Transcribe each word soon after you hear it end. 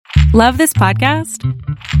Love this podcast?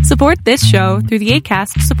 Support this show through the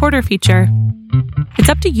Acast supporter feature. It's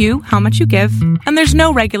up to you how much you give, and there's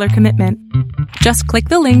no regular commitment. Just click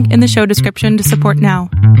the link in the show description to support now.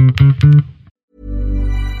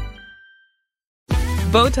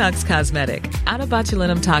 Botox Cosmetic, out of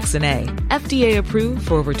botulinum toxin A, FDA approved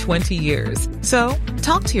for over 20 years. So,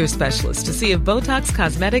 talk to your specialist to see if Botox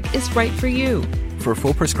Cosmetic is right for you. For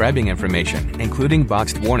full prescribing information, including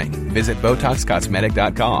boxed warning, visit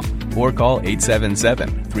BotoxCosmetic.com or call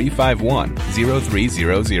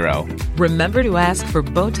 877-351-0300. Remember to ask for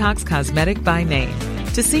Botox Cosmetic by name.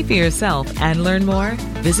 To see for yourself and learn more,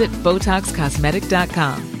 visit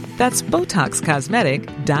BotoxCosmetic.com. That's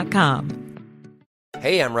BotoxCosmetic.com.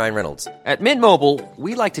 Hey, I'm Ryan Reynolds. At Mint Mobile,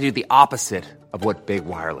 we like to do the opposite of what Big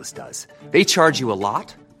Wireless does. They charge you a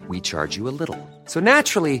lot, we charge you a little. So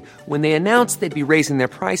naturally, when they announced they'd be raising their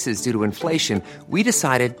prices due to inflation, we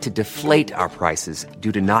decided to deflate our prices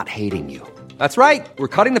due to not hating you. That's right. We're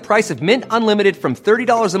cutting the price of Mint Unlimited from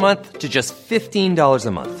 $30 a month to just $15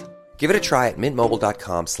 a month. Give it a try at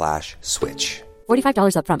mintmobile.com/switch.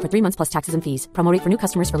 $45 up front for 3 months plus taxes and fees. Promo rate for new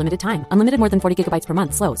customers for limited time. Unlimited more than 40 gigabytes per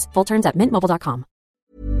month. Slows full terms at mintmobile.com.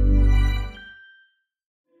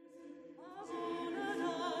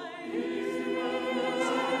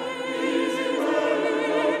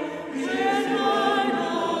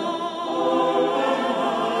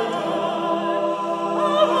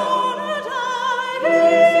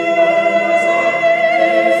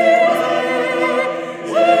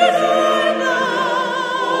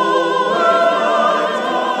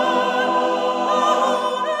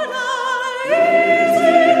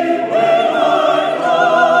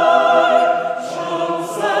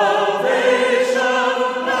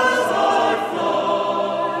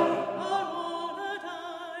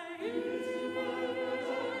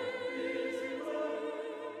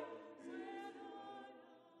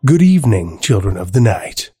 Good evening, children of the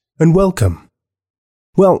night, and welcome.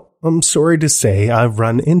 Well, I'm sorry to say I've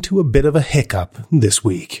run into a bit of a hiccup this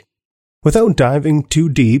week. Without diving too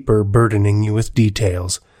deep or burdening you with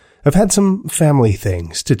details, I've had some family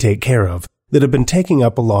things to take care of that have been taking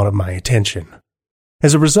up a lot of my attention.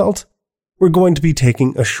 As a result, we're going to be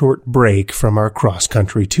taking a short break from our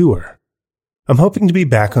cross-country tour. I'm hoping to be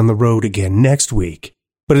back on the road again next week,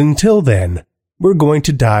 but until then, we're going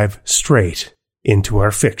to dive straight into our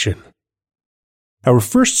fiction. Our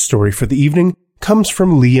first story for the evening comes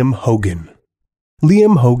from Liam Hogan.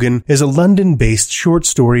 Liam Hogan is a London-based short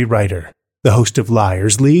story writer, the host of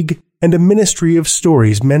Liars League, and a Ministry of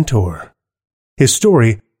Stories mentor. His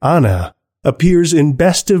story, Anna, appears in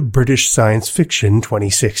Best of British Science Fiction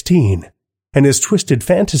 2016, and his twisted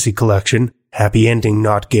fantasy collection, Happy Ending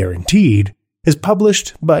Not Guaranteed, is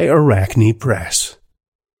published by Arachne Press.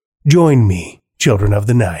 Join me, children of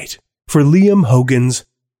the night, for Liam Hogan's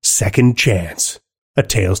Second Chance, a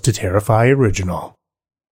Tales to Terrify original.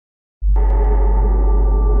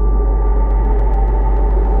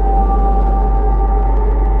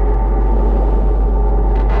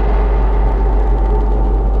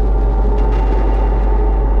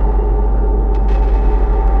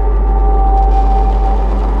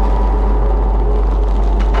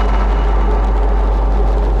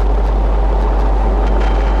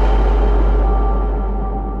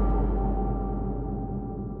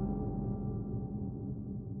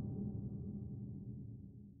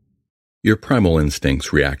 Your primal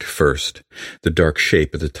instincts react first. The dark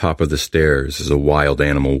shape at the top of the stairs is a wild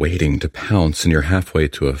animal waiting to pounce, and you're halfway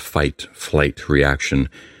to a fight-flight reaction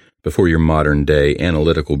before your modern-day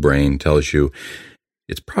analytical brain tells you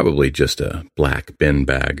it's probably just a black bin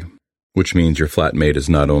bag, which means your flatmate is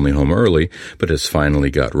not only home early, but has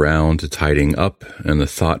finally got round to tidying up, and the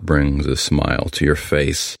thought brings a smile to your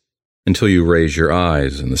face until you raise your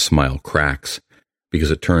eyes and the smile cracks,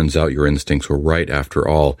 because it turns out your instincts were right after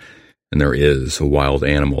all, and there is a wild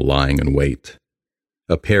animal lying in wait.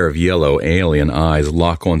 A pair of yellow alien eyes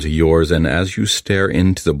lock onto yours, and as you stare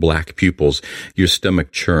into the black pupils, your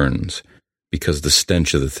stomach churns, because the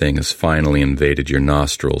stench of the thing has finally invaded your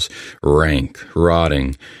nostrils, rank,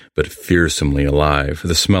 rotting, but fearsomely alive,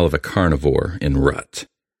 the smell of a carnivore in rut.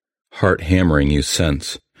 Heart-hammering, you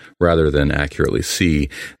sense, rather than accurately see,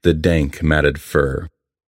 the dank, matted fur,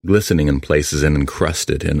 glistening in places and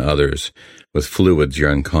encrusted in others, with fluids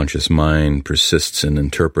your unconscious mind persists in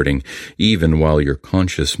interpreting, even while your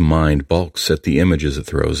conscious mind balks at the images it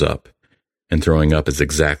throws up. And throwing up is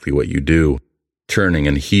exactly what you do, turning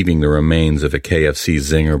and heaving the remains of a KFC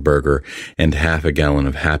Zinger burger and half a gallon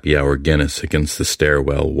of happy hour Guinness against the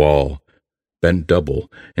stairwell wall. Bent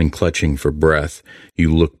double and clutching for breath,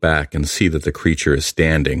 you look back and see that the creature is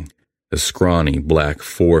standing, a scrawny, black,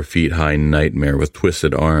 4-feet-high nightmare with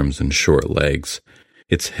twisted arms and short legs,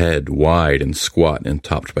 its head wide and squat and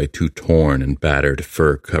topped by 2 torn and battered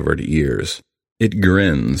fur-covered ears. It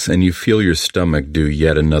grins, and you feel your stomach do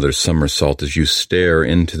yet another somersault as you stare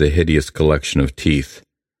into the hideous collection of teeth,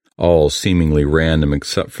 all seemingly random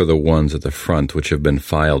except for the ones at the front which have been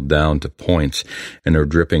filed down to points and are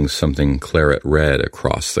dripping something claret red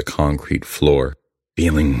across the concrete floor.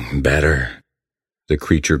 "Feeling better?" The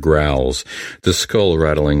creature growls. The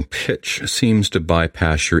skull-rattling pitch seems to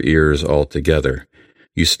bypass your ears altogether.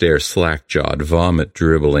 You stare slack-jawed, vomit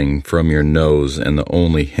dribbling from your nose, and the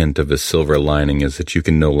only hint of a silver lining is that you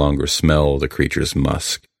can no longer smell the creature's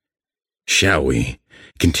musk. "Shall we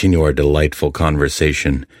continue our delightful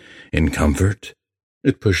conversation in comfort?"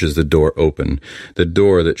 It pushes the door open, the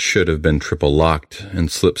door that should have been triple-locked,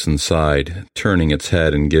 and slips inside, turning its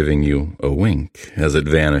head and giving you a wink as it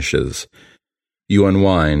vanishes. You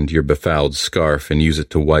unwind your befouled scarf and use it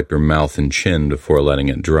to wipe your mouth and chin before letting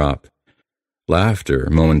it drop. Laughter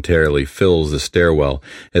momentarily fills the stairwell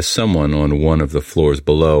as someone on one of the floors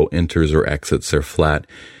below enters or exits their flat,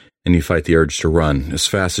 and you fight the urge to run as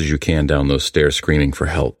fast as you can down those stairs screaming for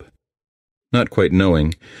help. Not quite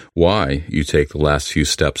knowing why, you take the last few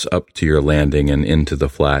steps up to your landing and into the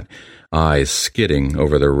flat, eyes skidding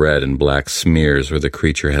over the red and black smears where the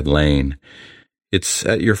creature had lain. It's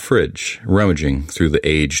at your fridge, rummaging through the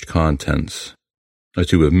aged contents. A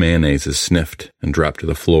tube of mayonnaise is sniffed and dropped to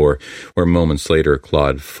the floor, where moments later a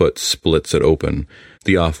clawed foot splits it open,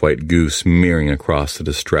 the off-white goo smearing across the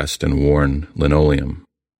distressed and worn linoleum.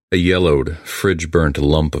 A yellowed, fridge-burnt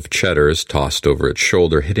lump of cheddar is tossed over its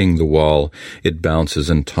shoulder, hitting the wall. It bounces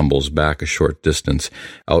and tumbles back a short distance,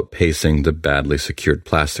 outpacing the badly secured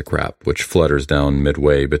plastic wrap, which flutters down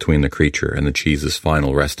midway between the creature and the cheese's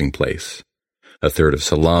final resting place. A third of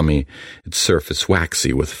salami, its surface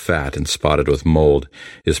waxy with fat and spotted with mold,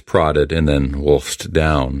 is prodded and then wolfed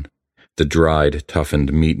down, the dried,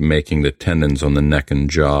 toughened meat making the tendons on the neck and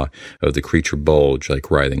jaw of the creature bulge like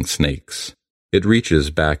writhing snakes. It reaches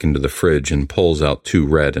back into the fridge and pulls out 2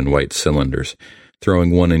 red and white cylinders, throwing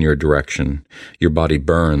one in your direction. Your body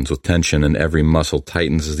burns with tension and every muscle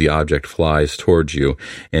tightens as the object flies towards you,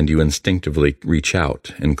 and you instinctively reach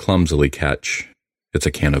out and clumsily catch. It's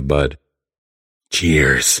a can of Bud.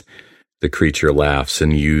 "Cheers!" The creature laughs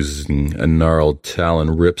and, using a gnarled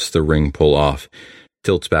talon, rips the ring pull off,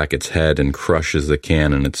 tilts back its head and crushes the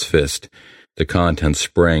can in its fist, the contents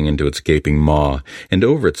spraying into its gaping maw and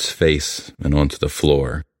over its face and onto the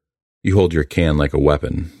floor. You hold your can like a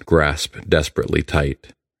weapon, grasp desperately tight.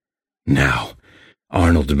 "Now,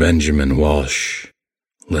 Arnold Benjamin Walsh,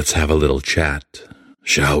 let's have a little chat,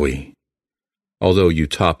 shall we?" Although you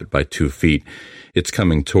top it by 2 feet, it's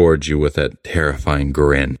coming towards you with that terrifying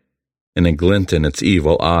grin, and a glint in its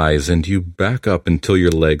evil eyes, and you back up until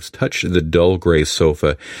your legs touch the dull gray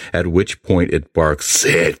sofa, at which point it barks,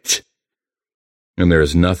 "Sit!" And there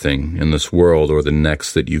is nothing in this world or the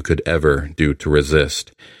next that you could ever do to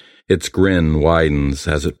resist. Its grin widens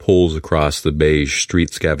as it pulls across the beige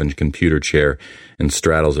street-scavenged computer chair and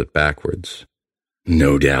straddles it backwards.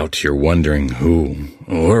 "No doubt you're wondering who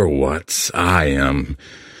or what I am.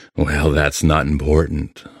 Well, that's not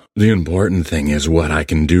important. The important thing is what I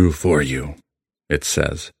can do for you," it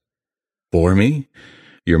says. "For me?"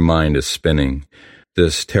 Your mind is spinning.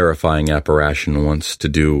 This terrifying apparition wants to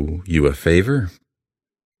do you a favor?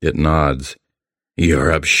 It nods.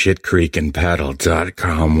 "You're up shit creek and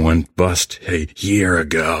paddle.com went bust a year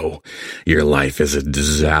ago. Your life is a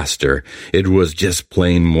disaster. It was just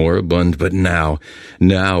plain moribund, but now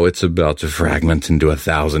it's about to fragment into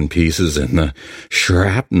 1,000 pieces, and the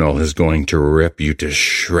shrapnel is going to rip you to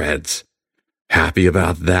shreds. Happy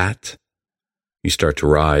about that?" You start to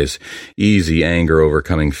rise, easy anger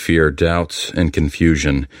overcoming fear, doubts, and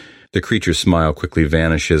confusion. The creature's smile quickly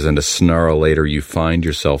vanishes, and a snarl later you find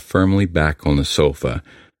yourself firmly back on the sofa,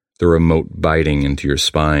 the remote biting into your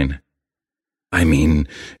spine. "I mean,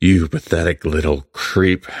 you pathetic little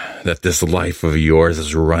creep, that this life of yours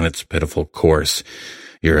has run its pitiful course.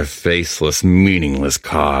 You're a faceless, meaningless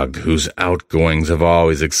cog whose outgoings have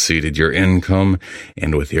always exceeded your income,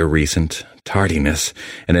 and with your recent tardiness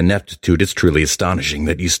and ineptitude, it's truly astonishing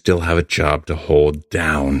that you still have a job to hold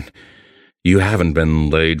down. You haven't been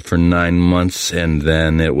laid for 9 months, and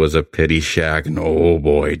then it was a pity shack, and oh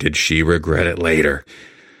boy, did she regret it later.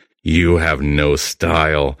 You have no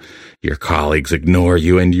style. Your colleagues ignore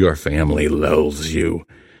you, and your family loathes you.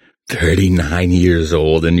 39 years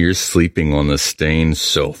old, and you're sleeping on the stained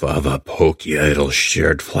sofa of a poky little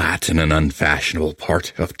shared flat in an unfashionable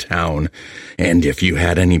part of town. And if you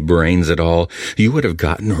had any brains at all, you would have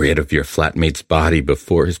gotten rid of your flatmate's body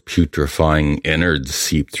before his putrefying innards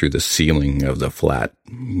seeped through the ceiling of the flat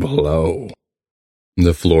below.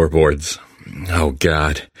 The floorboards. Oh,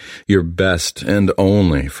 God, your best and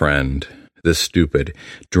only friend. The stupid,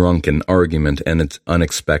 drunken argument and its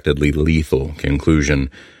unexpectedly lethal conclusion,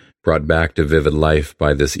 brought back to vivid life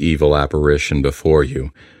by this evil apparition before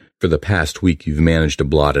you. For the past week you've managed to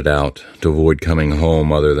blot it out, to avoid coming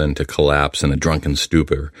home other than to collapse in a drunken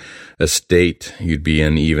stupor, a state you'd be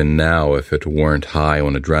in even now if it weren't high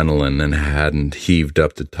on adrenaline and hadn't heaved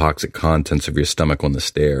up the toxic contents of your stomach on the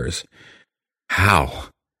stairs. How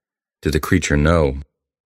did the creature know?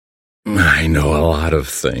 I know a lot of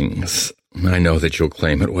things. I know that you'll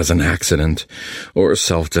claim it was an accident or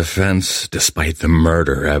self-defense, despite the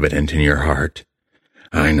murder evident in your heart.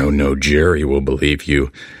 I know no jury will believe you,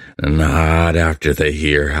 not after they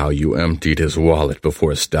hear how you emptied his wallet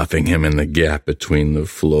before stuffing him in the gap between the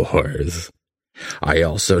floors. I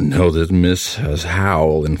also know that Mrs.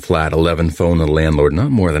 Howell in Flat 11 phoned the landlord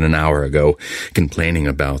not more than an hour ago, complaining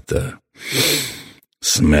about the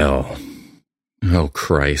smell. Oh,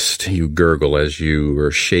 Christ, you gurgle as your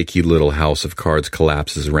shaky little house of cards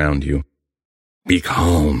collapses around you. Be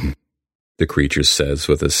calm, the creature says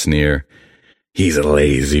with a sneer. He's a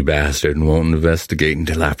lazy bastard and won't investigate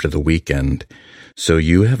until after the weekend, so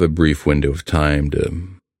you have a brief window of time to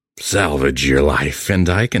salvage your life, and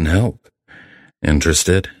I can help.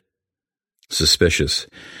 Interested? Suspicious.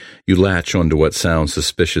 You latch onto what sounds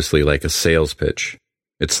suspiciously like a sales pitch.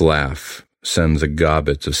 Its laugh sends a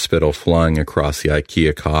gobbet of spittle flying across the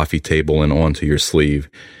IKEA coffee table and onto your sleeve.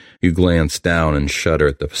 You glance down and shudder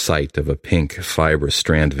at the sight of a pink, fibrous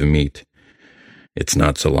strand of meat. It's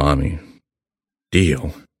not salami.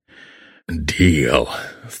 Deal.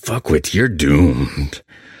 Fuck with, you're doomed.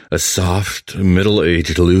 A soft,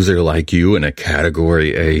 middle-aged loser like you in a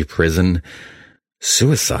Category A prison?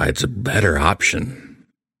 Suicide's a better option.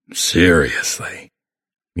 Seriously.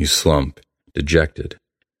 You slump, dejected.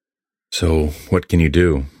 So, what can you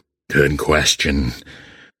do? Good question.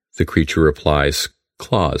 The creature replies,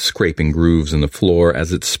 claws scraping grooves in the floor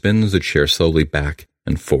as it spins the chair slowly back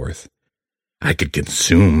and forth. I could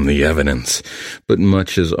consume the evidence, but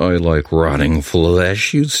much as I like rotting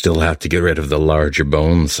flesh, you'd still have to get rid of the larger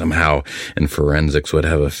bones somehow, and forensics would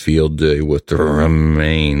have a field day with the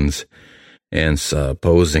remains. And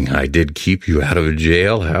supposing I did keep you out of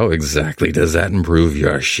jail, how exactly does that improve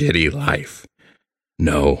your shitty life?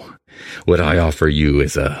 No. What I offer you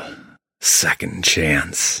is a second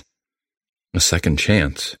chance. A second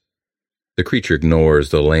chance? The creature ignores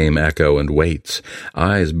the lame echo and waits,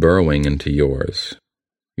 eyes burrowing into yours.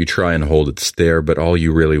 You try and hold its stare, but all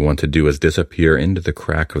you really want to do is disappear into the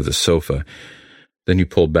crack of the sofa. Then you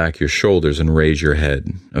pull back your shoulders and raise your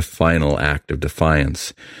head, a final act of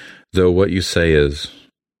defiance, though what you say is,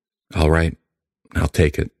 "All right, I'll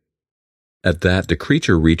take it." At that, the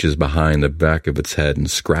creature reaches behind the back of its head and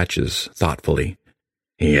scratches thoughtfully.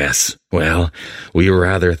 Yes, well, we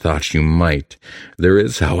rather thought you might. There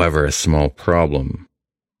is, however, a small problem.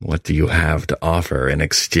 What do you have to offer in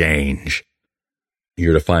exchange?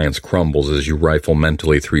 Your defiance crumbles as you rifle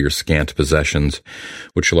mentally through your scant possessions,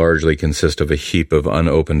 which largely consist of a heap of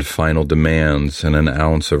unopened final demands and an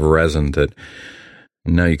ounce of resin that,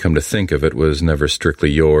 now you come to think of it, was never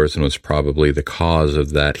strictly yours and was probably the cause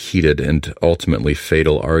of that heated and ultimately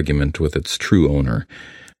fatal argument with its true owner,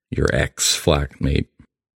 your ex-flatmate.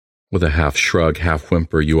 With a half-shrug,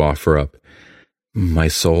 half-whimper, you offer up, "My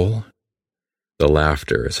soul?" The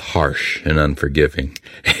laughter is harsh and unforgiving.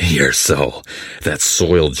 Your soul, that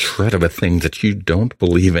soiled shred of a thing that you don't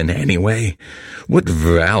believe in anyway? What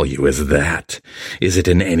value is that? Is it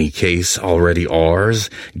in any case already ours?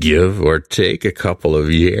 Give or take a couple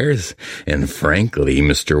of years? And frankly,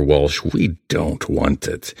 Mr. Walsh, we don't want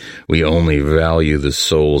it. We only value the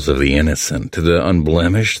souls of the innocent, the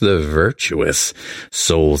unblemished, the virtuous,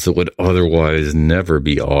 souls that would otherwise never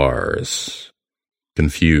be ours.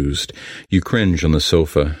 Confused, you cringe on the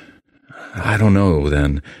sofa. I don't know,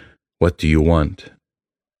 then. What do you want?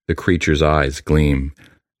 The creature's eyes gleam.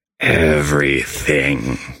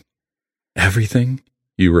 Everything. Everything?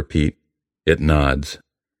 You repeat. It nods.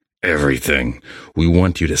 Everything. We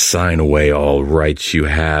want you to sign away all rights you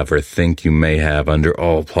have or think you may have under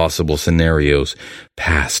all possible scenarios,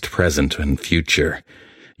 past, present, and future.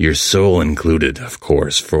 Your soul included, of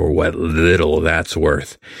course, for what little that's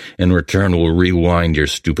worth. In return, we'll rewind your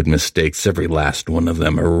stupid mistakes, every last one of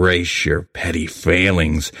them, erase your petty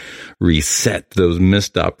failings, reset those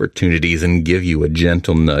missed opportunities, and give you a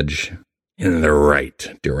gentle nudge in the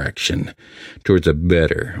right direction, towards a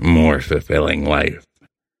better, more fulfilling life.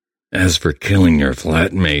 As for killing your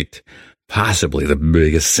flatmate, possibly the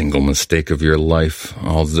biggest single mistake of your life,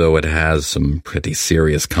 although it has some pretty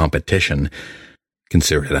serious competition,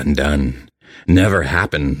 consider it undone. Never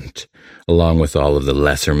happened, along with all of the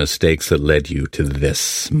lesser mistakes that led you to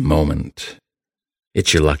this moment.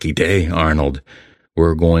 It's your lucky day, Arnold.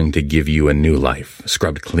 We're going to give you a new life,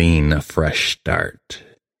 scrubbed clean, a fresh start.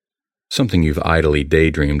 Something you've idly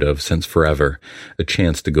daydreamed of since forever, a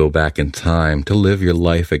chance to go back in time, to live your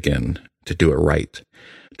life again, to do it right,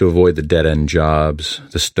 to avoid the dead-end jobs,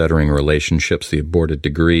 the stuttering relationships, the aborted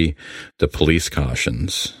degree, the police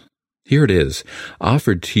cautions. Here it is,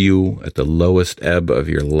 offered to you at the lowest ebb of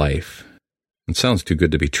your life. It sounds too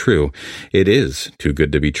good to be true. It is too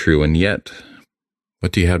good to be true, and yet,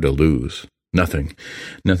 what do you have to lose? Nothing.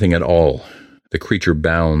 Nothing at all. The creature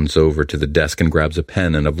bounds over to the desk and grabs a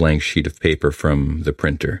pen and a blank sheet of paper from the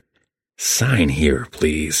printer. Sign here,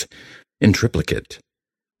 please. In triplicate.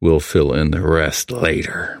 We'll fill in the rest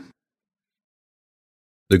later.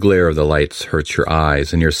 The glare of the lights hurts your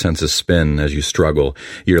eyes and your senses spin as you struggle,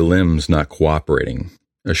 your limbs not cooperating.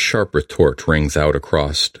 A sharp retort rings out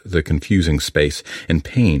across the confusing space, and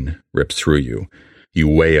pain rips through you. You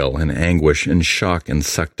wail in anguish and shock and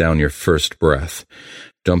suck down your first breath,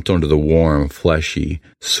 dumped onto the warm, fleshy,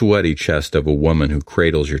 sweaty chest of a woman who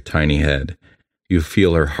cradles your tiny head. You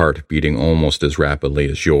feel her heart beating almost as rapidly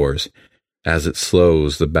as yours. As it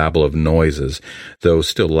slows, the babble of noises, though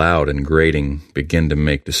still loud and grating, begin to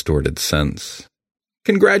make distorted sense.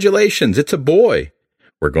 Congratulations, it's a boy!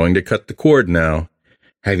 We're going to cut the cord now.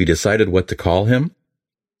 Have you decided what to call him?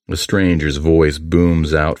 A stranger's voice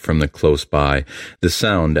booms out from the close by, the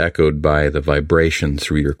sound echoed by the vibration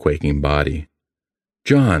through your quaking body.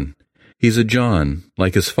 John. He's a John,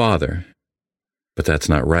 like his father. But that's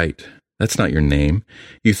not right. That's not your name.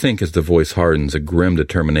 You think as the voice hardens, a grim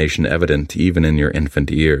determination evident even in your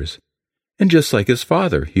infant ears. And just like his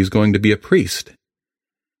father, he's going to be a priest.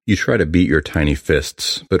 You try to beat your tiny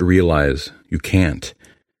fists, but realize you can't.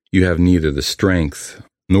 You have neither the strength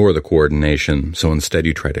nor the coordination, so instead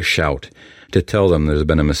you try to shout, to tell them there's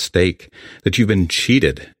been a mistake, that you've been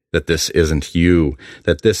cheated, that this isn't you,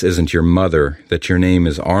 that this isn't your mother, that your name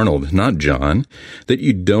is Arnold, not John, that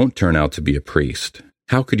you don't turn out to be a priest.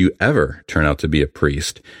 How could you ever turn out to be a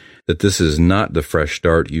priest? That this is not the fresh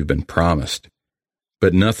start you've been promised.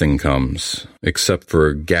 But nothing comes, except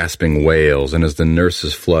for gasping wails, and as the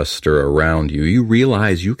nurses fluster around you, you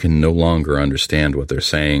realize you can no longer understand what they're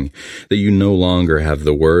saying, that you no longer have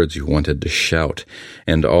the words you wanted to shout,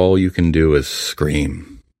 and all you can do is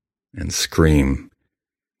scream, and scream,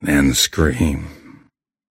 and scream.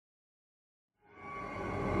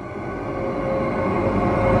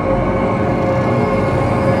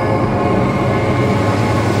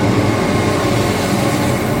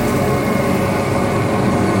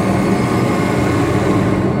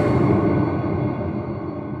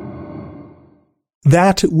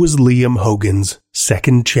 That was Liam Hogan's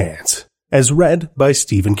Second Chance, as read by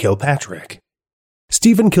Stephen Kilpatrick.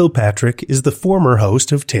 Stephen Kilpatrick is the former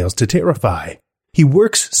host of Tales to Terrify. He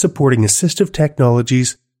works supporting assistive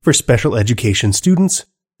technologies for special education students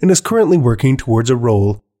and is currently working towards a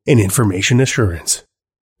role in information assurance.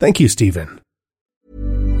 Thank you, Stephen.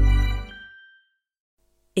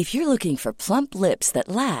 If you're looking for plump lips that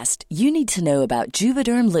last, you need to know about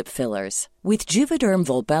Juvederm lip fillers. With Juvederm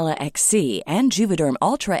Volbella XC and Juvederm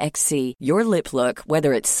Ultra XC, your lip look,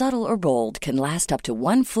 whether it's subtle or bold, can last up to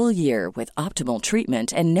 1 full year with optimal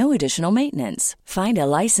treatment and no additional maintenance. Find a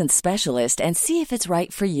licensed specialist and see if it's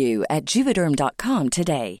right for you at Juvederm.com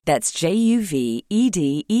today. That's JUVEDERM.com.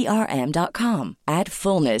 Add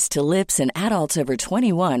fullness to lips in adults over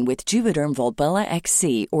 21 with Juvederm Volbella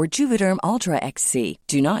XC or Juvederm Ultra XC.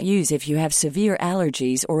 Do not use if you have severe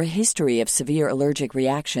allergies or a history of severe allergic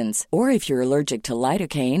reactions, or if you're allergic to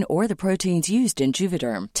lidocaine or the proteins used in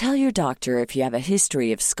Juvederm. Tell your doctor if you have a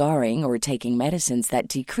history of scarring or taking medicines that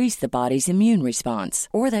decrease the body's immune response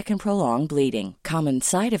or that can prolong bleeding. Common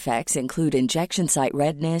side effects include injection site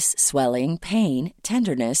redness, swelling, pain,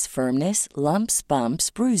 tenderness, firmness, lumps, bumps,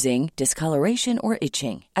 bruising, discoloration, or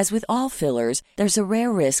itching. As with all fillers, there's a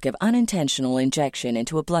rare risk of unintentional injection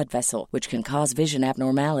into a blood vessel, which can cause vision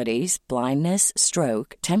abnormalities, blindness,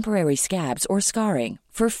 stroke, temporary scabs, or scarring.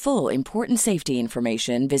 For full, important safety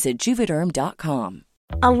information, visit Juvederm.com.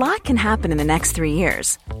 A lot can happen in the next 3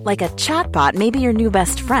 years. Like a chatbot may be your new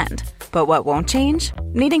best friend. But what won't change?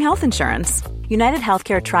 Needing health insurance. United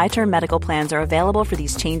Healthcare Tri-Term Medical Plans are available for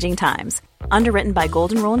these changing times. Underwritten by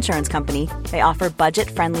Golden Rule Insurance Company, they offer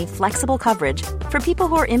budget-friendly, flexible coverage for people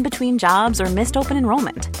who are in between jobs or missed open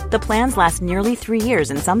enrollment. The plans last nearly 3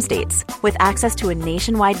 years in some states, with access to a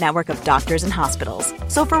nationwide network of doctors and hospitals.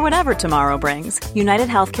 So for whatever tomorrow brings, United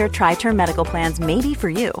Healthcare Tri-Term Medical Plans may be for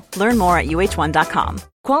you. Learn more at uh1.com.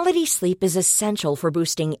 Quality sleep is essential for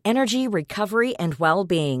boosting energy, recovery, and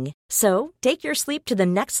well-being. So, take your sleep to the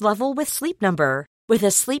next level with Sleep Number. With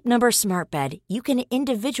a Sleep Number smart bed, you can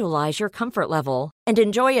individualize your comfort level and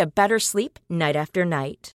enjoy a better sleep night after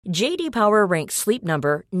night. J.D. Power ranks Sleep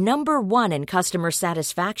Number #1 in customer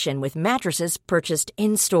satisfaction with mattresses purchased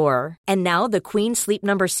in-store. And now the Queen Sleep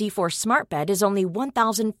Number C4 smart bed is only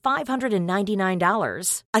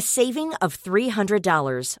 $1,599, a saving of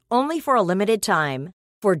 $300, only for a limited time.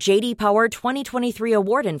 For J.D. Power 2023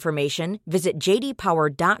 award information, visit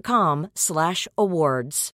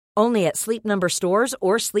jdpower.com/awards. Only at Sleep Number stores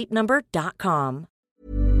or sleepnumber.com.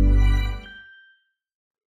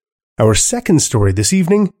 Our second story this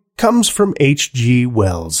evening comes from H.G.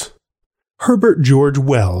 Wells. Herbert George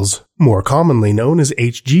Wells, more commonly known as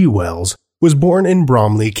H.G. Wells, was born in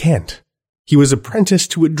Bromley, Kent. He was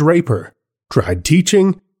apprenticed to a draper, tried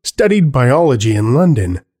teaching, studied biology in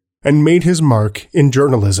London, and made his mark in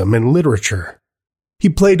journalism and literature. He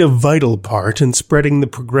played a vital part in spreading the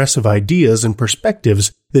progressive ideas and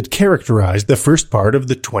perspectives that characterized the first part of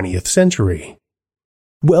the 20th century.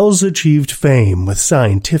 Wells achieved fame with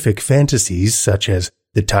scientific fantasies such as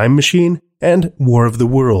The Time Machine and War of the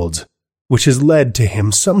Worlds, which has led to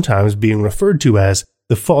him sometimes being referred to as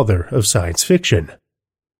the father of science fiction.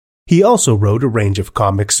 He also wrote a range of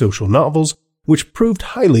comic social novels which proved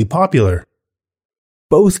highly popular.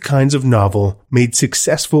 Both kinds of novel made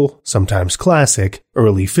successful, sometimes classic,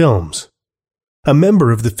 early films. A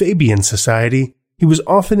member of the Fabian Society, he was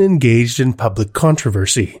often engaged in public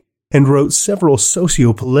controversy and wrote several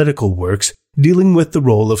socio-political works dealing with the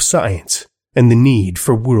role of science and the need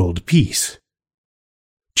for world peace.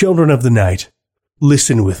 Children of the night,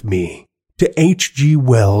 listen with me to H.G.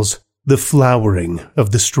 Wells' The Flowering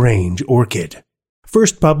of the Strange Orchid,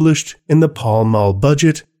 first published in the Pall Mall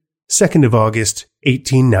Budget, 2nd of August,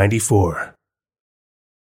 1894.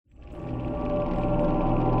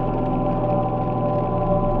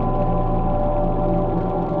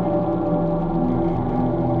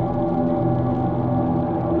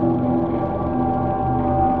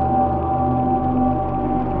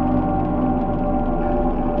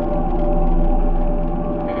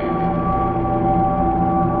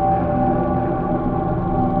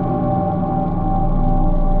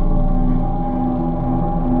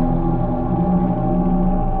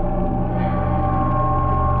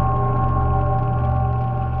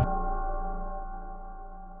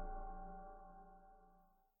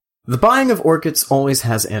 The buying of orchids always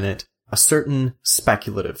has in it a certain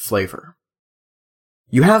speculative flavor.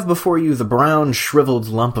 You have before you the brown, shriveled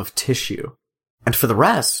lump of tissue, and for the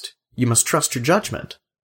rest, you must trust your judgment,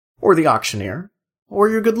 or the auctioneer, or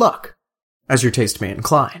your good luck, as your taste may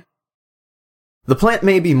incline. The plant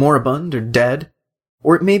may be moribund or dead,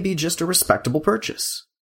 or it may be just a respectable purchase,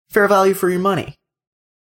 fair value for your money.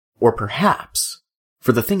 Or perhaps,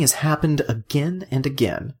 for the thing has happened again and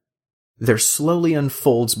again, there slowly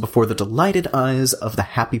unfolds before the delighted eyes of the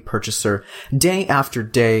happy purchaser, day after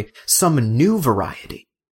day, some new variety,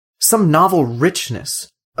 some novel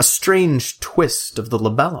richness, a strange twist of the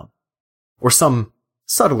labellum, or some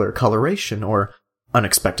subtler coloration or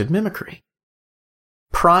unexpected mimicry.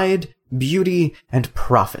 Pride, beauty, and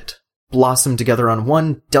profit blossom together on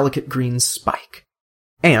one delicate green spike,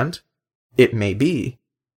 and, it may be,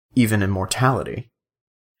 even immortality.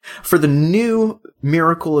 For the new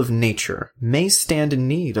miracle of nature may stand in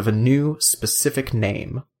need of a new specific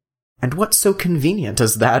name, and what so convenient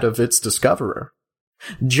as that of its discoverer?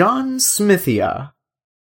 John Smithia.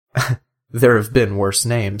 There have been worse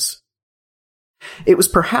names. It was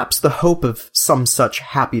perhaps the hope of some such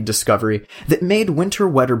happy discovery that made Winter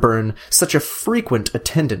Wedderburn such a frequent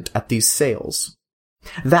attendant at these sales.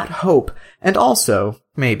 That hope, and also,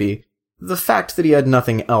 maybe, the fact that he had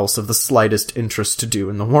nothing else of the slightest interest to do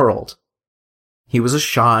in the world. He was a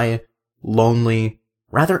shy, lonely,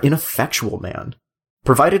 rather ineffectual man,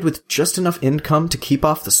 provided with just enough income to keep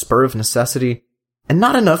off the spur of necessity, and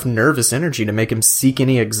not enough nervous energy to make him seek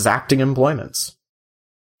any exacting employments.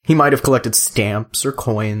 He might have collected stamps or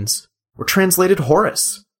coins, or translated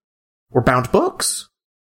Horace, or bound books,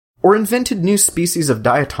 or invented new species of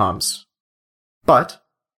diatoms. But,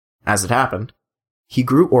 as it happened, he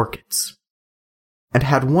grew orchids. and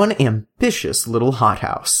had one ambitious little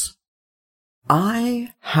hothouse.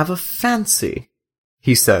 "I have a fancy,"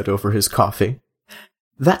 he said over his coffee,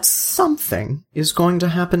 "that something is going to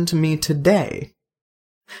happen to me today."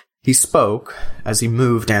 He spoke as he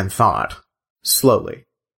moved and thought, slowly.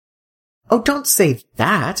 "Oh, don't say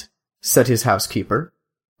that," said his housekeeper,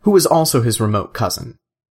 who was also his remote cousin.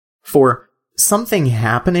 For something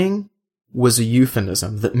happening was a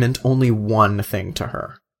euphemism that meant only one thing to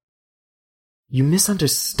her. "You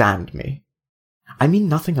misunderstand me. I mean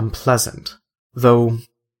nothing unpleasant, though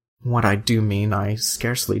what I do mean I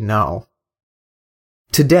scarcely know.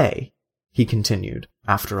 Today," he continued,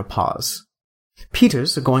 after a pause,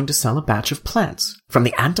 "Peters are going to sell a batch of plants from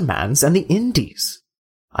the Andamans and the Indies.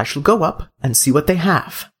 I shall go up and see what they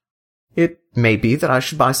have. It may be that I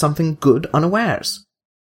should buy something good unawares.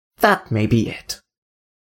 That may be it."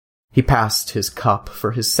 He passed his cup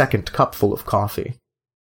for his second cupful of coffee.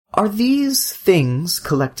 "Are these things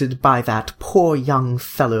collected by that poor young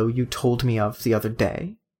fellow you told me of the other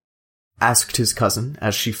day?" asked his cousin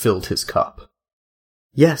as she filled his cup.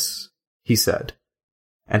 "Yes," he said,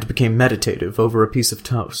 and became meditative over a piece of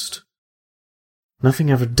toast.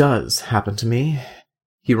 "Nothing ever does happen to me,"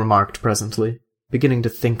 he remarked presently, beginning to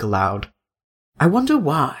think aloud. "I wonder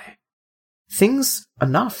why. Things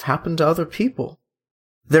enough happen to other people.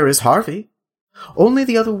 There is Harvey. Only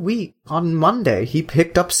the other week, on Monday, he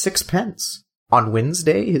picked up 6 pence. On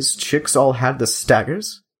Wednesday, his chicks all had the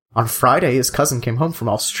staggers. On Friday, his cousin came home from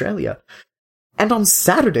Australia. And on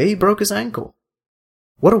Saturday, he broke his ankle.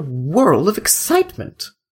 What a whirl of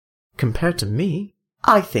excitement! Compared to me,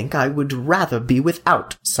 I think I would rather be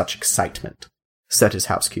without such excitement," said his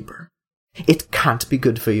housekeeper. "It can't be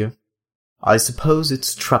good for you. I suppose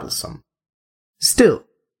it's troublesome. Still,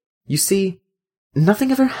 you see,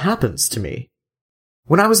 nothing ever happens to me.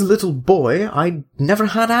 When I was a little boy, I never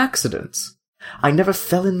had accidents. I never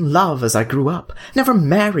fell in love as I grew up, never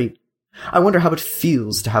married. I wonder how it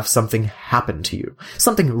feels to have something happen to you,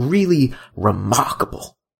 something really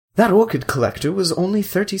remarkable. That orchid collector was only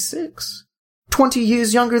 36, 20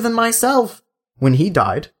 years younger than myself, when he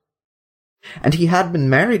died. And he had been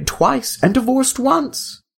married twice and divorced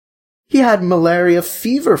once. He had malaria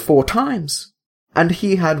fever 4 times, and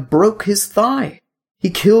he had broke his thigh. He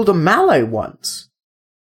killed a Malay once.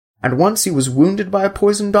 And once he was wounded by a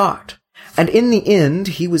poisoned dart, and in the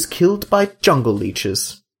end he was killed by jungle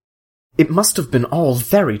leeches. It must have been all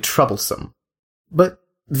very troublesome. But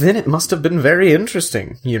then it must have been very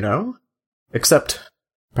interesting, you know? Except,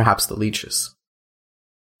 perhaps, the leeches."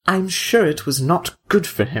 "I'm sure it was not good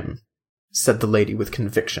for him," said the lady with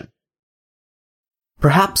conviction.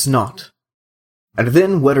 "Perhaps not." And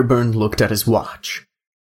then Wedderburn looked at his watch.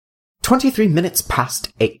 23 minutes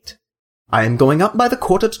past 8. I am going up by the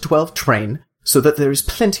 11:45 train, so that there is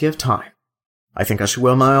plenty of time. I think I should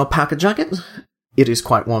wear my alpaca jacket. It is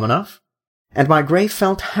quite warm enough. And my grey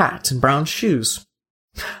felt hat and brown shoes.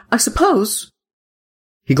 I suppose—"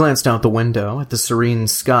 He glanced out the window at the serene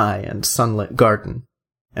sky and sunlit garden,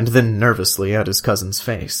 and then nervously at his cousin's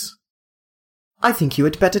face. "I think you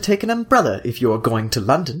had better take an umbrella if you are going to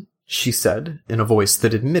London," she said, in a voice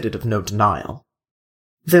that admitted of no denial.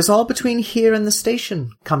 "There's all between here and the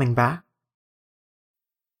station coming back."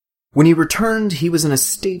 When he returned, he was in a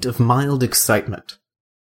state of mild excitement.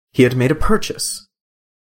 He had made a purchase.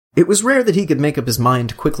 It was rare that he could make up his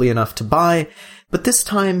mind quickly enough to buy, but this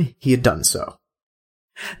time he had done so.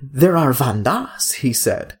 "There are vandas," he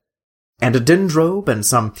said, "and a dendrobe and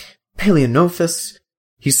some paleonophis."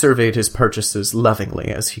 He surveyed his purchases lovingly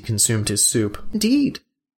as he consumed his soup. "Indeed.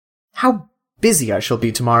 How busy I shall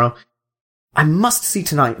be tomorrow. I must see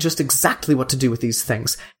tonight just exactly what to do with these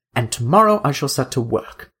things, and tomorrow I shall set to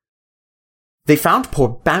work." They found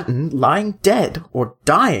poor Banton lying dead, or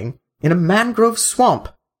dying, in a mangrove swamp.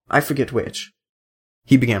 I forget which.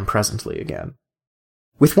 He began presently again.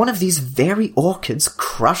 "With one of these very orchids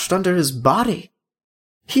crushed under his body.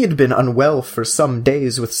 He had been unwell for some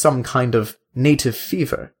days with some kind of native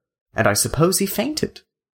fever, and I suppose he fainted.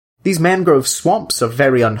 These mangrove swamps are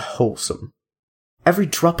very unwholesome. Every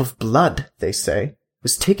drop of blood, they say,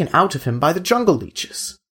 was taken out of him by the jungle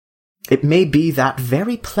leeches. It may be that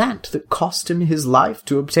very plant that cost him his life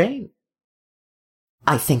to obtain.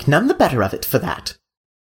 I think none the better of it for that."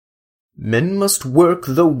 "Men must work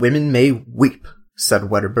though women may weep," said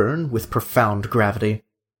Wedderburn with profound gravity.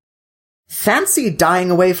 "Fancy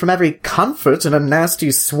dying away from every comfort in a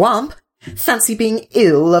nasty swamp. Fancy being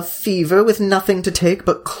ill of fever with nothing to take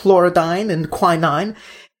but chlorodyne and quinine.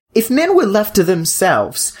 If men were left to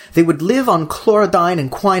themselves, they would live on chlorodyne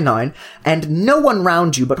and quinine, and no one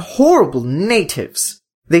round you but horrible natives.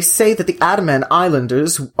 They say that the Adaman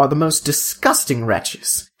Islanders are the most disgusting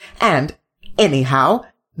wretches, and, anyhow,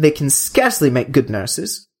 they can scarcely make good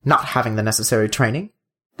nurses, not having the necessary training,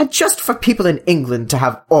 and just for people in England to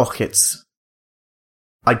have orchids.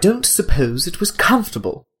 I don't suppose it was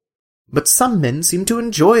comfortable, but some men seem to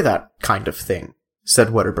enjoy that kind of thing,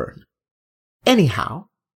 said Wedderburn. Anyhow,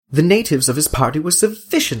 the natives of his party were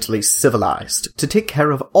sufficiently civilized to take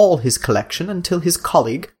care of all his collection until his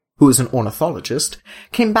colleague, who is an ornithologist,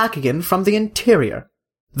 came back again from the interior,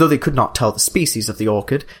 though they could not tell the species of the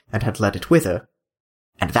orchid and had let it wither.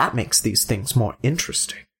 And that makes these things more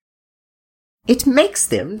interesting. It makes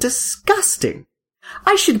them disgusting.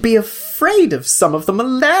 I should be afraid of some of the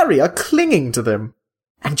malaria clinging to them.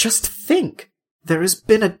 And just think, there has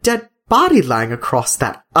been a dead body lying across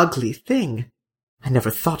that ugly thing. I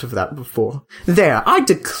never thought of that before. There, I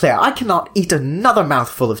declare I cannot eat another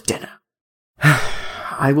mouthful of dinner.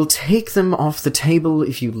 I will take them off the table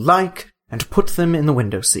if you like, and put them in the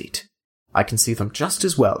window seat. I can see them just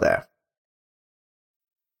as well there.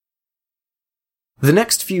 The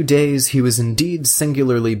next few days he was indeed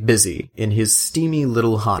singularly busy in his steamy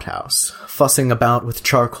little hothouse, fussing about with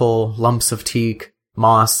charcoal, lumps of teak,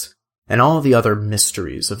 moss, and all the other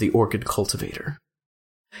mysteries of the orchid cultivator.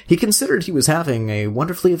 He considered he was having a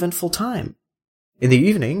wonderfully eventful time. In the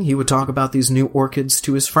evening he would talk about these new orchids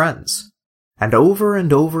to his friends, and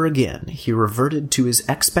over again he reverted to his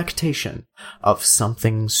expectation of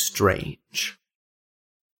something strange.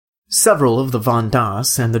 Several of the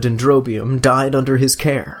Vandas and the Dendrobium died under his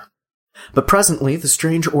care, but presently the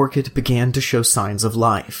strange orchid began to show signs of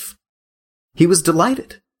life. He was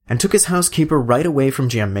delighted, and took his housekeeper right away from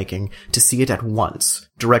jam-making to see it at once,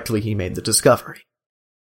 directly he made the discovery.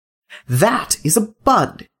 "That is a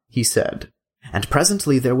bud," he said, "and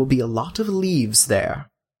presently there will be a lot of leaves there,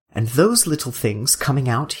 and those little things coming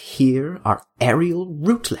out here are aerial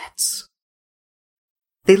rootlets."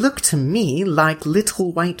 "They look to me like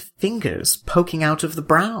little white fingers poking out of the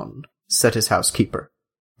brown," said his housekeeper.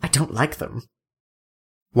 "I don't like them."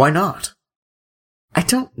 "Why not?" "I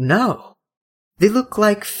don't know. They look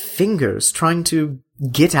like fingers trying to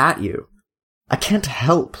get at you. I can't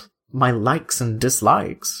help my likes and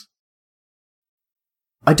dislikes."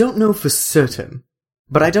 "I don't know for certain,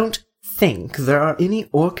 but I don't think there are any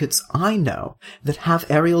orchids I know that have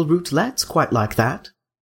aerial rootlets quite like that.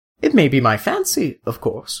 It may be my fancy, of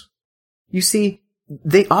course. You see,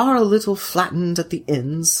 they are a little flattened at the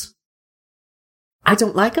ends." "I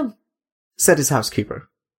don't like 'em," said his housekeeper,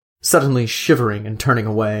 suddenly shivering and turning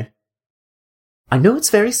away. "I know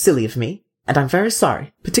it's very silly of me, and I'm very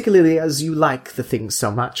sorry, particularly as you like the thing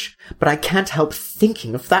so much, but I can't help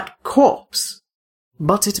thinking of that corpse."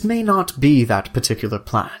 "But it may not be that particular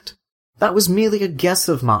plant. That was merely a guess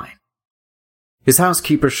of mine." His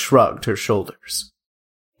housekeeper shrugged her shoulders.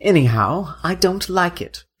 "Anyhow, I don't like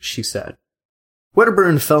it," she said.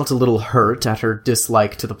 Wedderburn felt a little hurt at her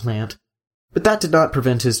dislike to the plant, but that did not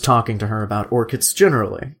prevent his talking to her about orchids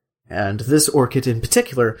generally, and this orchid in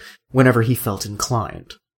particular, whenever he felt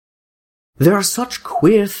inclined. "There are such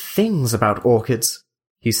queer things about orchids,"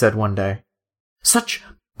 he said one day. "Such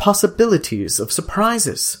possibilities of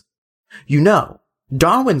surprises. You know,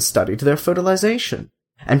 Darwin studied their fertilization,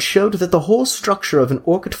 and showed that the whole structure of an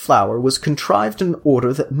orchid flower was contrived in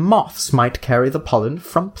order that moths might carry the pollen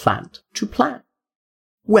from plant to plant.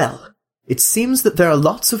 Well, it seems that there are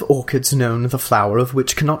lots of orchids known the flower of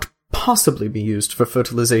which cannot possibly be used for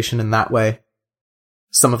fertilization in that way.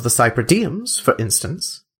 Some of the cypripediums, for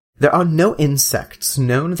instance, there are no insects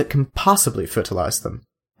known that can possibly fertilize them,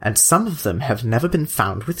 and some of them have never been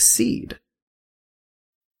found with seed."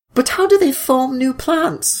 "But how do they form new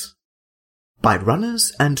plants?" "By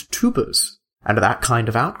runners and tubers, and that kind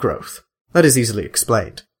of outgrowth. That is easily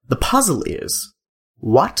explained. The puzzle is,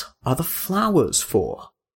 what are the flowers for?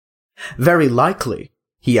 Very likely,"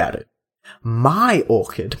 he added, "my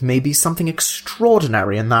orchid may be something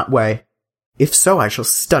extraordinary in that way. If so, I shall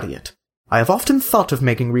study it. I have often thought of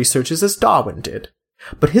making researches as Darwin did,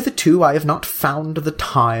 but hitherto I have not found the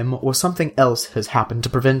time, or something else has happened to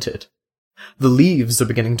prevent it. The leaves are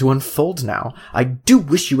beginning to unfold now. I do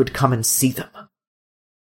wish you would come and see them."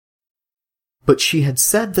 But she had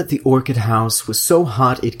said that the orchid house was so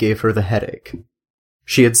hot it gave her the headache.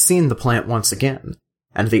 She had seen the plant once again,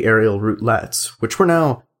 and the aerial rootlets, which were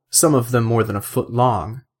now, some of them more than a foot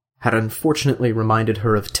long, had unfortunately reminded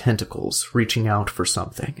her of tentacles reaching out for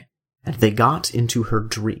something, and they got into her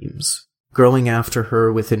dreams, growing after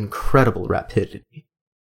her with incredible rapidity.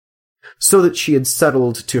 So that she had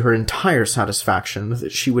settled to her entire satisfaction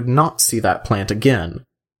that she would not see that plant again,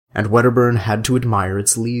 and Wedderburn had to admire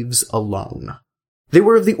its leaves alone. They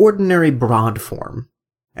were of the ordinary broad form,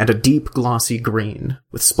 and a deep glossy green,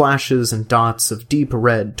 with splashes and dots of deep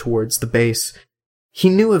red towards the base. He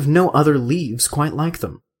knew of no other leaves quite like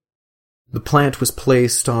them. The plant was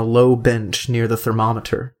placed on a low bench near the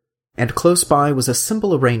thermometer, and close by was a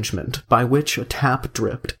simple arrangement by which a tap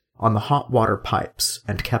dripped on the hot water pipes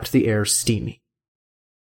and kept the air steamy.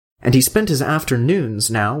 And he spent his afternoons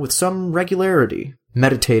now with some regularity,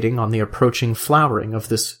 meditating on the approaching flowering of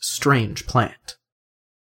this strange plant.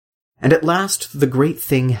 And at last the great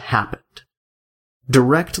thing happened.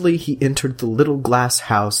 Directly he entered the little glass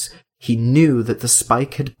house, he knew that the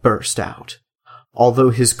spike had burst out, although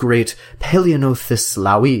his great Paleonothis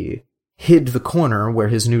laui hid the corner where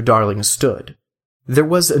his new darling stood. There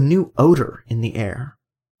was a new odor in the air,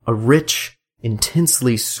 a rich,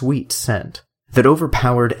 intensely sweet scent that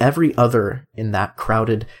overpowered every other in that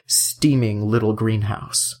crowded, steaming little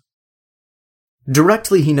greenhouse.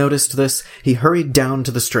 Directly he noticed this, he hurried down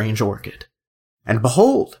to the strange orchid. And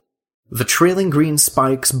behold! The trailing green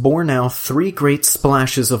spikes bore now 3 great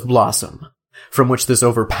splashes of blossom, from which this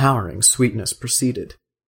overpowering sweetness proceeded.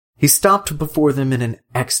 He stopped before them in an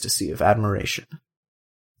ecstasy of admiration.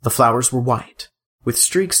 The flowers were white, with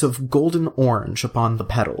streaks of golden orange upon the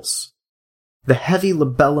petals. The heavy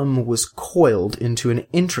labellum was coiled into an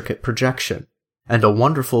intricate projection, and a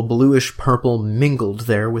wonderful bluish purple mingled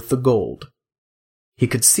there with the gold. He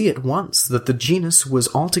could see at once that the genus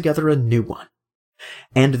was altogether a new one.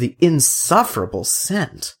 And the insufferable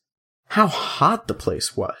scent! How hot the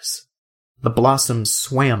place was! The blossoms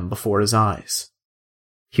swam before his eyes.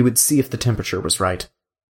 He would see if the temperature was right.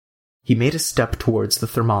 He made a step towards the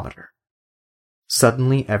thermometer.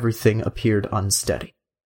 Suddenly everything appeared unsteady.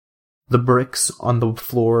 The bricks on the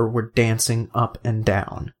floor were dancing up and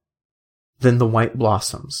down. Then the white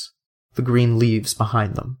blossoms, the green leaves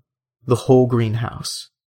behind them, the whole greenhouse,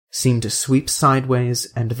 seemed to sweep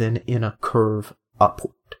sideways and then in a curve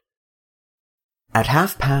upward. At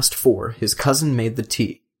 4:30, his cousin made the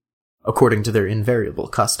tea, according to their invariable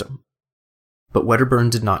custom. But Wedderburn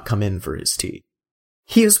did not come in for his tea.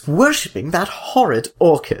 "He is worshipping that horrid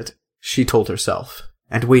orchid," she told herself,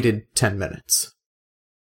 and waited 10 minutes.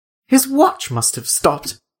 "His watch must have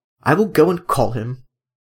stopped. I will go and call him."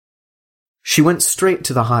 She went straight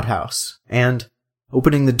to the hothouse, and,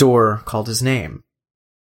 opening the door, called his name.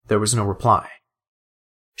 There was no reply.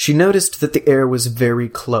 She noticed that the air was very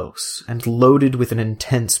close, and loaded with an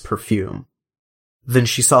intense perfume. Then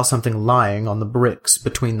she saw something lying on the bricks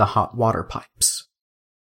between the hot water pipes.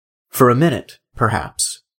 For a minute,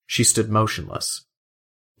 perhaps, she stood motionless.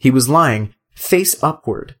 He was lying, face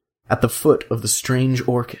upward, at the foot of the strange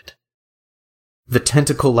orchid. The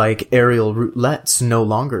tentacle-like aerial rootlets no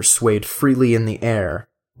longer swayed freely in the air,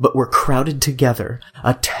 but were crowded together,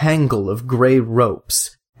 a tangle of grey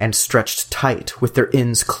ropes, and stretched tight with their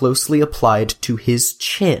ends closely applied to his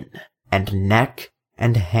chin, and neck,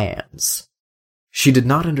 and hands. She did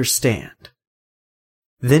not understand.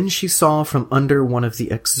 Then she saw from under one of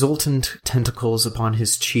the exultant tentacles upon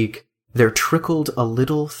his cheek there trickled a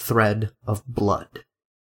little thread of blood.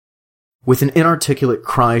 With an inarticulate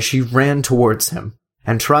cry she ran towards him,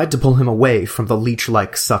 and tried to pull him away from the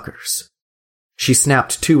leech-like suckers. She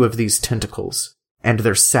snapped 2 of these tentacles, and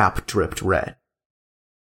their sap dripped red.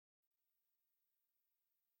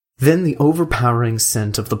 Then the overpowering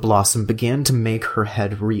scent of the blossom began to make her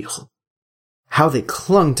head reel. How they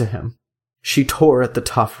clung to him! She tore at the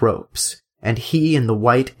tough ropes, and he and the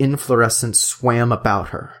white inflorescence swam about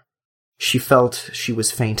her. She felt she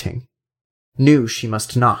was fainting. Knew she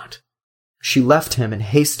must not. She left him and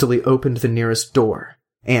hastily opened the nearest door,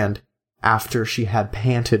 and, after she had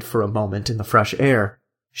panted for a moment in the fresh air,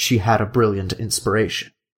 she had a brilliant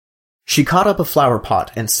inspiration. She caught up a flower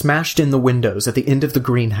pot and smashed in the windows at the end of the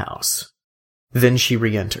greenhouse. Then she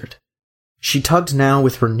re-entered. She tugged now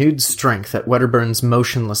with renewed strength at Wedderburn's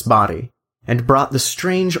motionless body, and brought the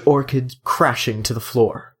strange orchid crashing to the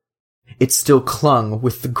floor. It still clung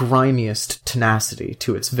with the grimiest tenacity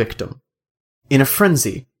to its victim. In a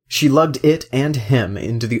frenzy, she lugged it and him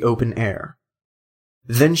into the open air.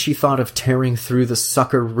 Then she thought of tearing through the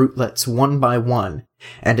sucker rootlets one by one,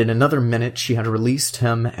 and in another minute she had released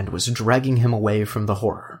him and was dragging him away from the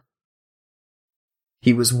horror.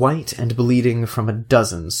 He was white and bleeding from a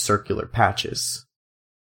dozen circular patches.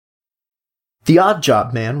 The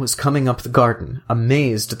odd-job man was coming up the garden,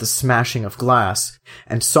 amazed at the smashing of glass,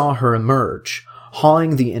 and saw her emerge,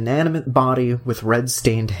 hauling the inanimate body with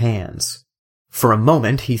red-stained hands. For a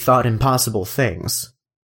moment he thought impossible things.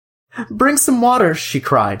 "Bring some water," she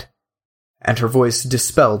cried, and her voice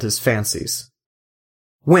dispelled his fancies.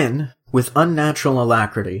 When, with unnatural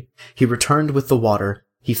alacrity, he returned with the water,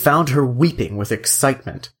 he found her weeping with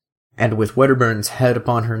excitement, and with Wedderburn's head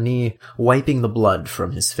upon her knee, wiping the blood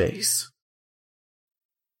from his face.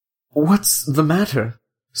 "What's the matter?"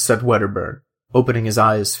 said Wedderburn, opening his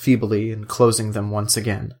eyes feebly and closing them once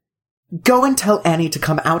again. "Go and tell Annie to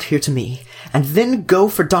come out here to me, and then go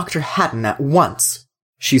for Dr. Hatton at once,"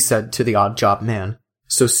 she said to the odd-job man,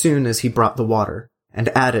 so soon as he brought the water, and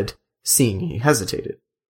added, seeing he hesitated,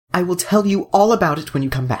 "I will tell you all about it when you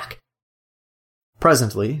come back."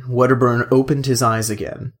 Presently, Wedderburn opened his eyes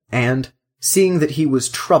again, and, seeing that he was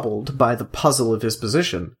troubled by the puzzle of his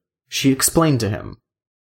position, she explained to him,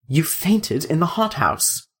 "You fainted in the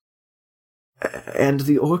hothouse." "And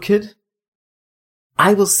the orchid?"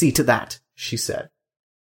 "I will see to that," she said.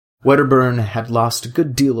 Wedderburn had lost a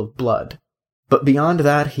good deal of blood, but beyond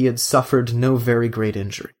that he had suffered no very great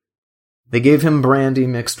injury. They gave him brandy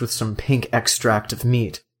mixed with some pink extract of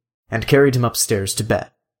meat, and carried him upstairs to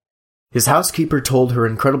bed. His housekeeper told her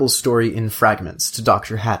incredible story in fragments to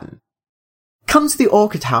Dr. Hatton. "Come to the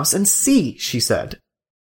orchid house and see," she said.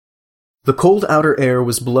 The cold outer air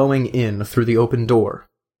was blowing in through the open door,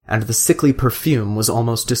 and the sickly perfume was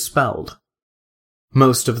almost dispelled.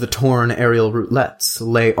 Most of the torn aerial rootlets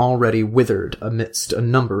lay already withered amidst a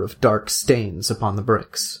number of dark stains upon the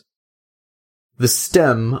bricks. The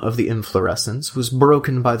stem of the inflorescence was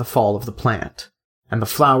broken by the fall of the plant, and the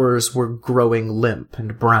flowers were growing limp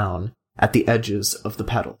and brown at the edges of the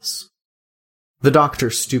petals. The doctor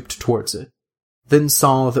stooped towards it, then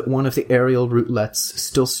saw that one of the aerial rootlets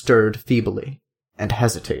still stirred feebly, and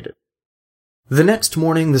hesitated. The next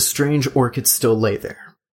morning the strange orchid still lay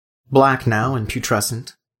there, black now and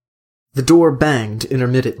putrescent. The door banged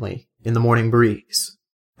intermittently in the morning breeze,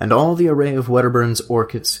 and all the array of Wedderburn's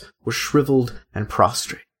orchids was shriveled and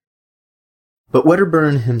prostrate. But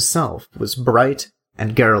Wedderburn himself was bright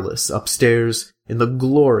and garrulous upstairs in the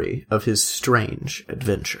glory of his strange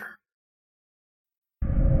adventure.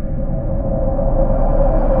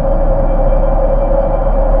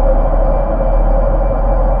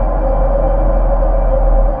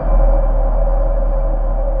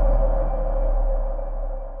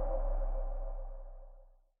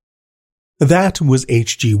 That was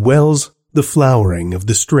H.G. Wells' The Flowering of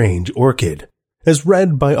the Strange Orchid, as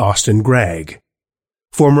read by Austin Gregg.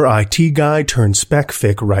 Former IT guy turned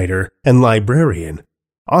spec-fic writer and librarian,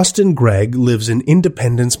 Austin Gregg lives in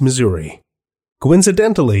Independence, Missouri.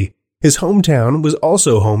 Coincidentally, his hometown was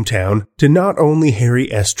also hometown to not only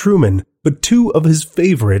Harry S. Truman, but two of his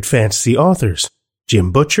favorite fantasy authors,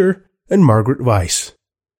 Jim Butcher and Margaret Weiss.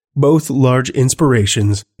 Both large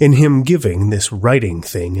inspirations in him giving this writing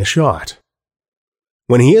thing a shot.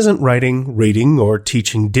 When he isn't writing, reading, or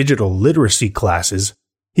teaching digital literacy classes,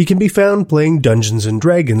 he can be found playing Dungeons &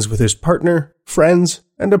 Dragons with his partner, friends,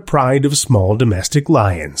 and a pride of small domestic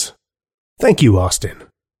lions. Thank you, Austin.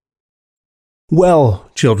 Well,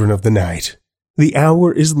 children of the night, the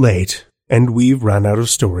hour is late, and we've run out of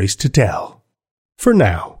stories to tell. For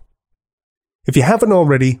now. If you haven't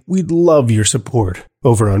already, we'd love your support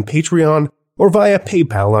over on Patreon or via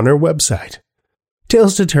PayPal on our website.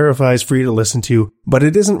 Tales to Terrify is free to listen to, but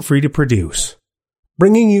it isn't free to produce.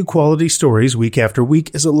 Bringing you quality stories week after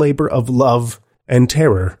week is a labor of love and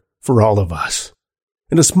terror for all of us.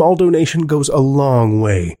 And a small donation goes a long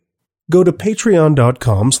way. Go to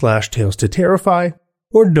patreon.com/Tales to Terrify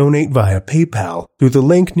or donate via PayPal through the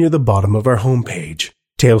link near the bottom of our homepage,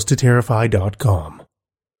 talestoterrify.com.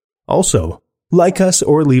 Also, like us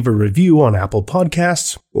or leave a review on Apple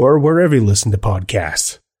Podcasts or wherever you listen to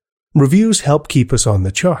podcasts. Reviews help keep us on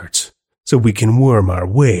the charts, so we can worm our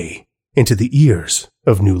way into the ears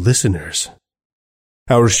of new listeners.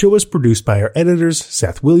 Our show is produced by our editors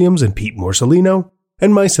Seth Williams and Pete Morcellino,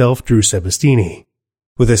 and myself, Drew Sebastini,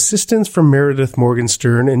 with assistance from Meredith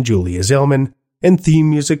Morgenstern and Julia Zellman, and theme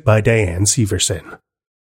music by Diane Severson.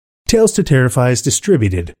 Tales to Terrify is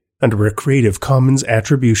distributed under a Creative Commons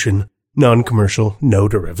Attribution, Non-Commercial, No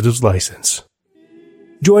Derivatives license.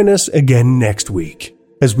 Join us again next week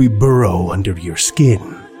as we burrow under your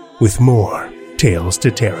skin with more Tales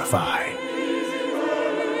to Terrify.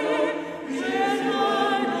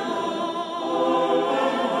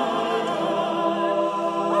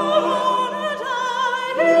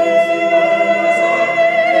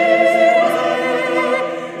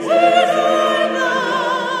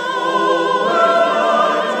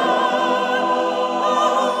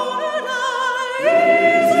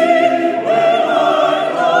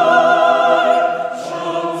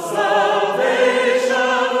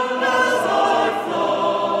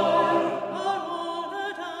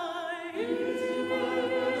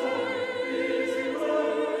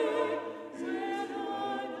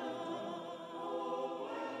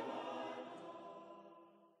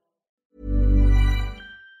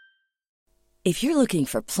 If you're looking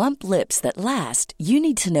for plump lips that last, you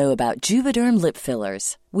need to know about Juvederm lip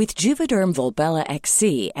fillers. With Juvederm Volbella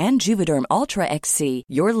XC and Juvederm Ultra XC,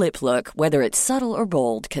 your lip look, whether it's subtle or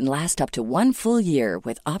bold, can last up to 1 full year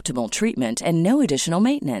with optimal treatment and no additional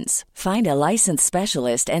maintenance. Find a licensed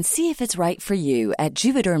specialist and see if it's right for you at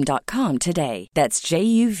Juvederm.com today. That's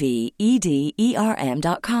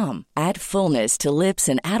JUVEDERM.com. Add fullness to lips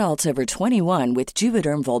in adults over 21 with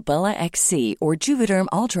Juvederm Volbella XC or Juvederm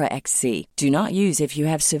Ultra XC. Do not use if you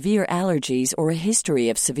have severe allergies or a history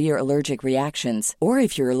of severe allergic reactions, or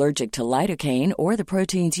if you're allergic to lidocaine or the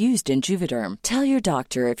proteins used in Juvederm. Tell your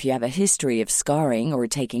doctor if you have a history of scarring or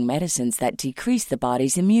taking medicines that decrease the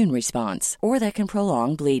body's immune response or that can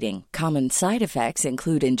prolong bleeding. Common side effects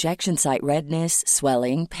include injection site redness,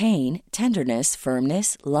 swelling, pain, tenderness,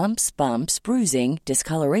 firmness, lumps, bumps, bruising,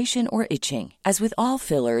 discoloration, or itching. As with all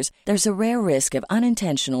fillers, there's a rare risk of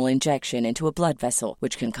unintentional injection into a blood vessel,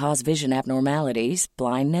 which can cause vision abnormalities,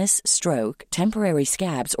 blindness, stroke, temporary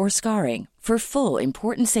scabs, or scarring. For full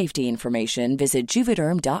important safety information, visit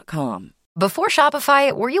Juvederm.com. Before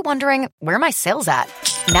Shopify, were you wondering, where are my sales at?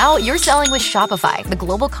 Now you're selling with Shopify, the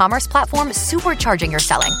global commerce platform supercharging your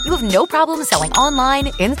selling. You have no problem selling online,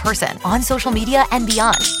 in person, on social media, and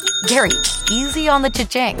beyond. Gary, easy on the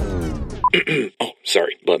cha-ching. Oh,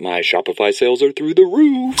 sorry, but my Shopify sales are through the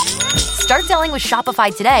roof. Start selling with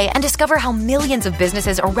Shopify today and discover how millions of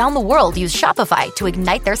businesses around the world use Shopify to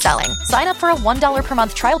ignite their selling. Sign up for a $1 per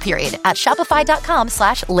month trial period at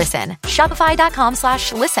shopify.com/listen.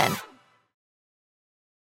 Shopify.com/listen.